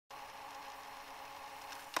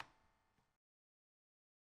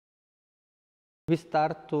We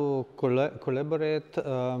start to collaborate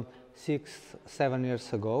 6-7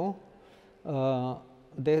 years ago.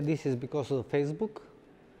 This is because of Facebook.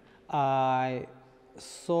 I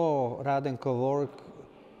saw Radenko work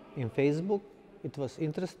in Facebook. It was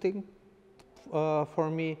interesting for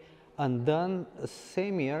me. And then,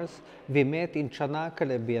 same years, we met in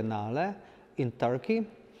Çanakkale Biennale in Turkey.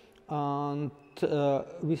 And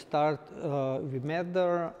we met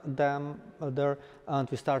there, and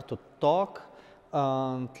we started to talk.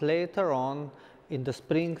 And later on, in the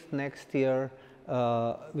spring next year,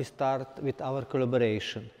 we start with our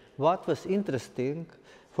collaboration. What was interesting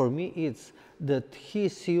for me is that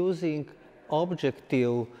he's using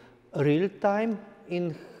objective real time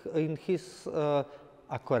in his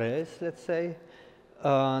aquarelles, let's say,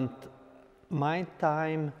 and my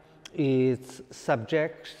time is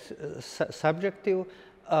subjective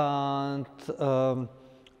and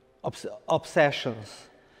obsessions.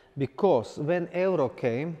 Because when euro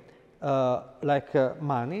came, like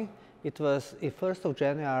money, it was 1st of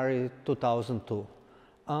January 2002.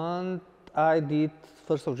 And I did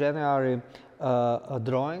 1st of January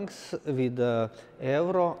drawings with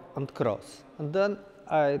euro and cross. And then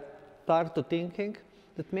I started thinking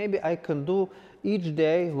that maybe I can do each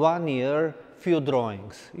day, 1 year, few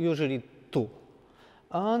drawings, usually 2.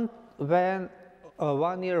 And when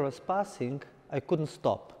 1 year was passing, I couldn't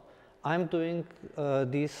stop. I'm doing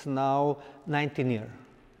this now 19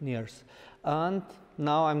 years. And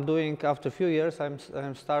now I'm doing, after a few years, I'm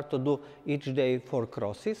start to do each day 4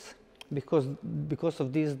 crosses. Because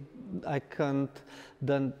of this, I can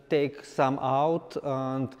then take some out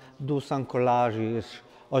and do some collages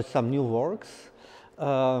or some new works.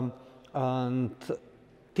 And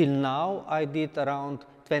till now, I did around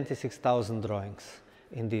 26,000 drawings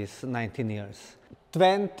in these 19 years.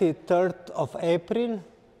 23rd of April,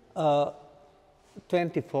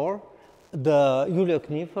 24, the Julia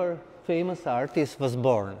Kniefer, famous artist, was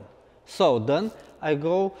born. So then I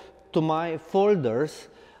go to my folders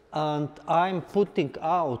and I'm putting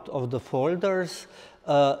out of the folders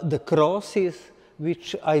the crosses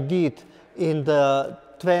which I did in the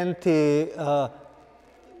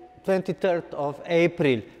 23rd of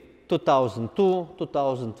April 2002,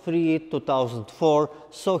 2003, 2004.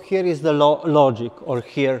 So here is the logic, or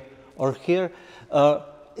here,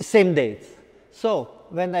 same dates. So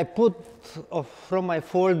when I put from my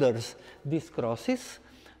folders these crosses,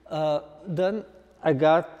 then I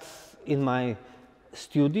got in my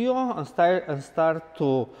studio and start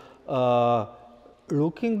to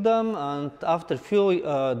looking them, and after few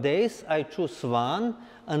days I choose one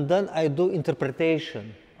and then I do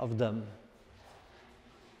interpretation of them.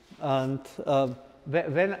 And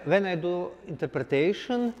when I do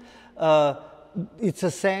interpretation, it's the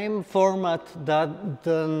same format that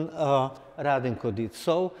Radenko did.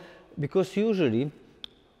 So, because usually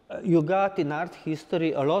you got in art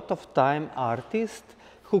history a lot of time artists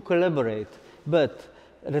who collaborate, but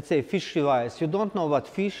let's say Fischli Weiss, you don't know what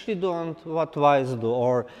Fischli do and what Weiss do,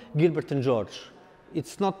 or Gilbert and George.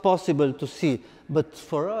 It's not possible to see, but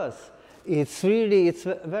for us, it's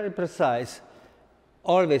very precise.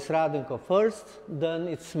 Always Radenko first, then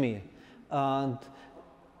it's me. And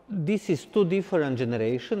this is 2 different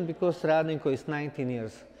generations, because Radenko is 19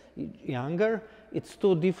 years younger. It's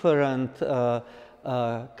 2 different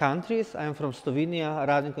countries. I'm from Slovenia,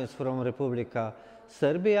 Radenko is from Republika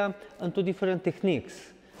Serbia, and 2 different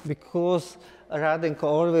techniques, because Radenko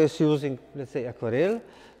always using, let's say, aquarelle,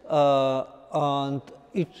 and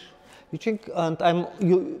and I'm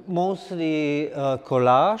mostly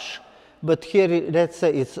collage, but here, let's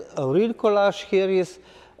say, it's a real collage. Here is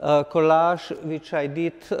a collage which I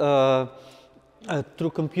did through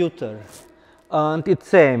computer, and it's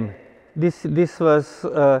same. This was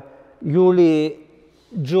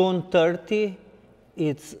June 30.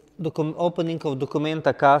 It's the opening of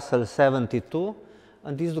Documenta Castle 72,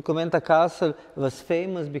 and this Documenta Castle was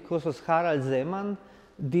famous because was Harald Zeman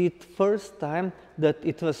did first time that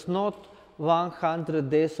it was not 100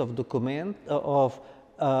 days of document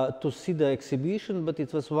to see the exhibition, but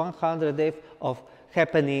it was 100 days of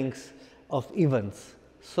happenings, of events.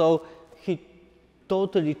 So he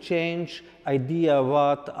totally changed idea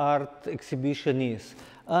what art exhibition is,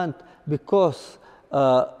 and because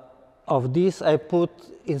of this, I put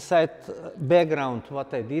inside background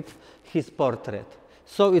what I did, his portrait.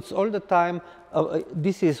 So it's all the time,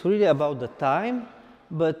 this is really about the time,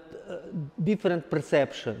 but different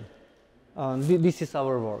perception. This is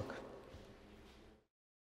our work.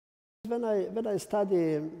 When I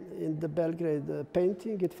studied in the Belgrade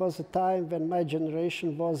painting, it was a time when my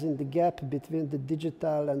generation was in the gap between the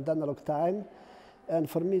digital and analog time. And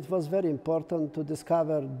for me, it was very important to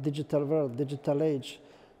discover digital world, digital age.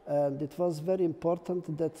 And it was very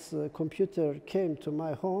important that the computer came to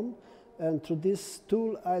my home. And through this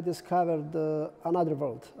tool, I discovered another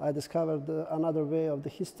world. I discovered another way of the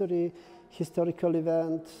history, historical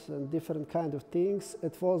events, and different kind of things.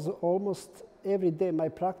 It was almost every day my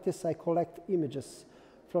practice. I collect images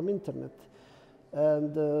from internet.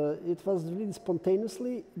 And it was really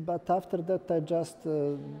spontaneously, but after that I just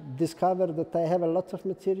discovered that I have a lot of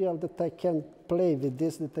material that I can play with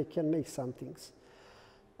this, that I can make some things.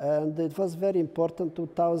 And it was very important,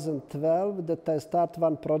 2012, that I start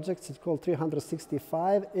one project. It's called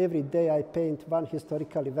 365. Every day I paint one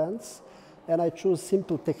historical events, and I choose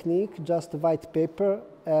simple technique, just white paper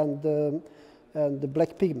and the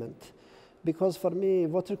black pigment. Because for me,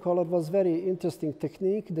 watercolor was very interesting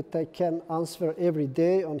technique that I can answer every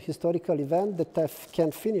day on historical event, that I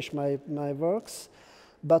can finish my works.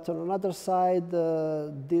 But on another side,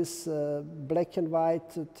 this black and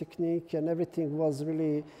white technique and everything was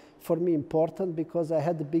really, for me, important because I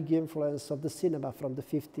had a big influence of the cinema from the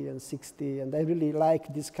 50s and 60s, and I really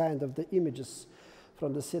like this kind of the images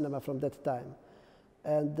from the cinema from that time.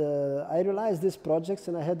 And I realized these projects,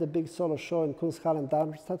 and I had a big solo show in Kunsthalle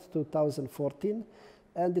Darmstadt 2014.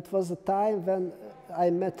 And it was a time when I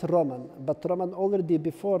met Roman. But Roman already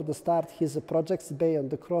before the start his projects Bay on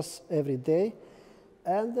the Cross every day.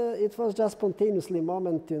 And it was just spontaneously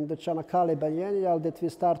moment in the Chanakale Biennial that we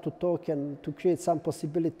start to talk and to create some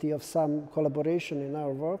possibility of some collaboration in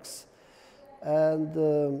our works.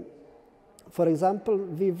 And for example,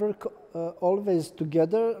 we work always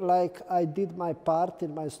together, like I did my part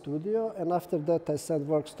in my studio, and after that I send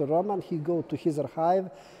works to Roman. He go to his archive,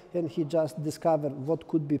 and he just discovered what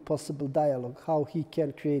could be possible dialogue, how he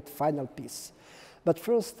can create final piece. But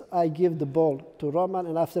first I give the ball to Roman,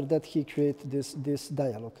 and after that he create this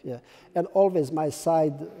dialogue. Yeah. And always my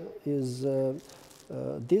side is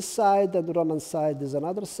this side, and Roman's side is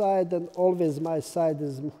another side, and always my side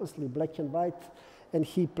is mostly black and white. And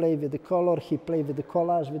he played with the color, he played with the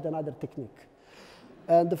collage with another technique.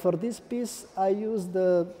 And for this piece, I used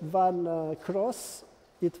the one cross.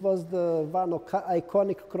 It was the one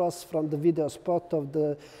iconic cross from the video spot of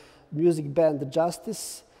the music band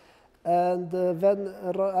Justice. And when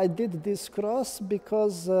I did this cross,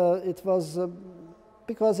 because it was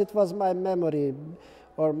my memory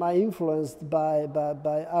or my influence by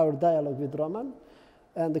our dialogue with Roman,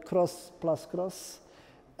 and the cross plus cross.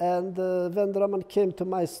 And when Roman came to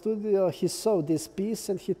my studio, he saw this piece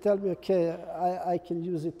and he told me, okay, I can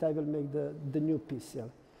use it, I will make the new piece. Yeah.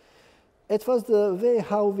 It was the way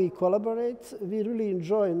how we collaborate. We really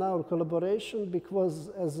enjoy in our collaboration because,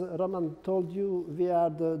 as Roman told you, we are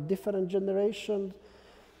the different generation,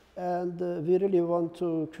 and we really want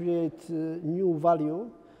to create new value.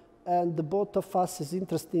 And the both of us is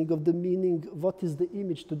interesting of the meaning, what is the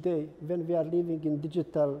image today when we are living in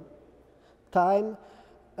digital time.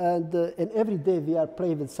 And every day we are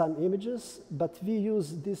playing with some images, but we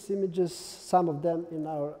use these images, some of them, in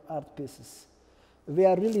our art pieces. We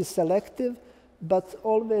are really selective, but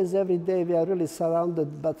always, every day, we are really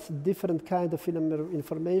surrounded by different kind of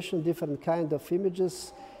information, different kind of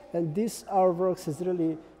images. And this, our works, is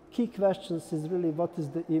really, key questions is really, what is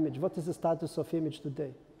the image? What is the status of image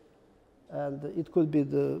today? And it could be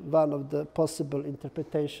one of the possible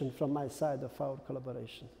interpretation from my side of our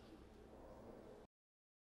collaboration.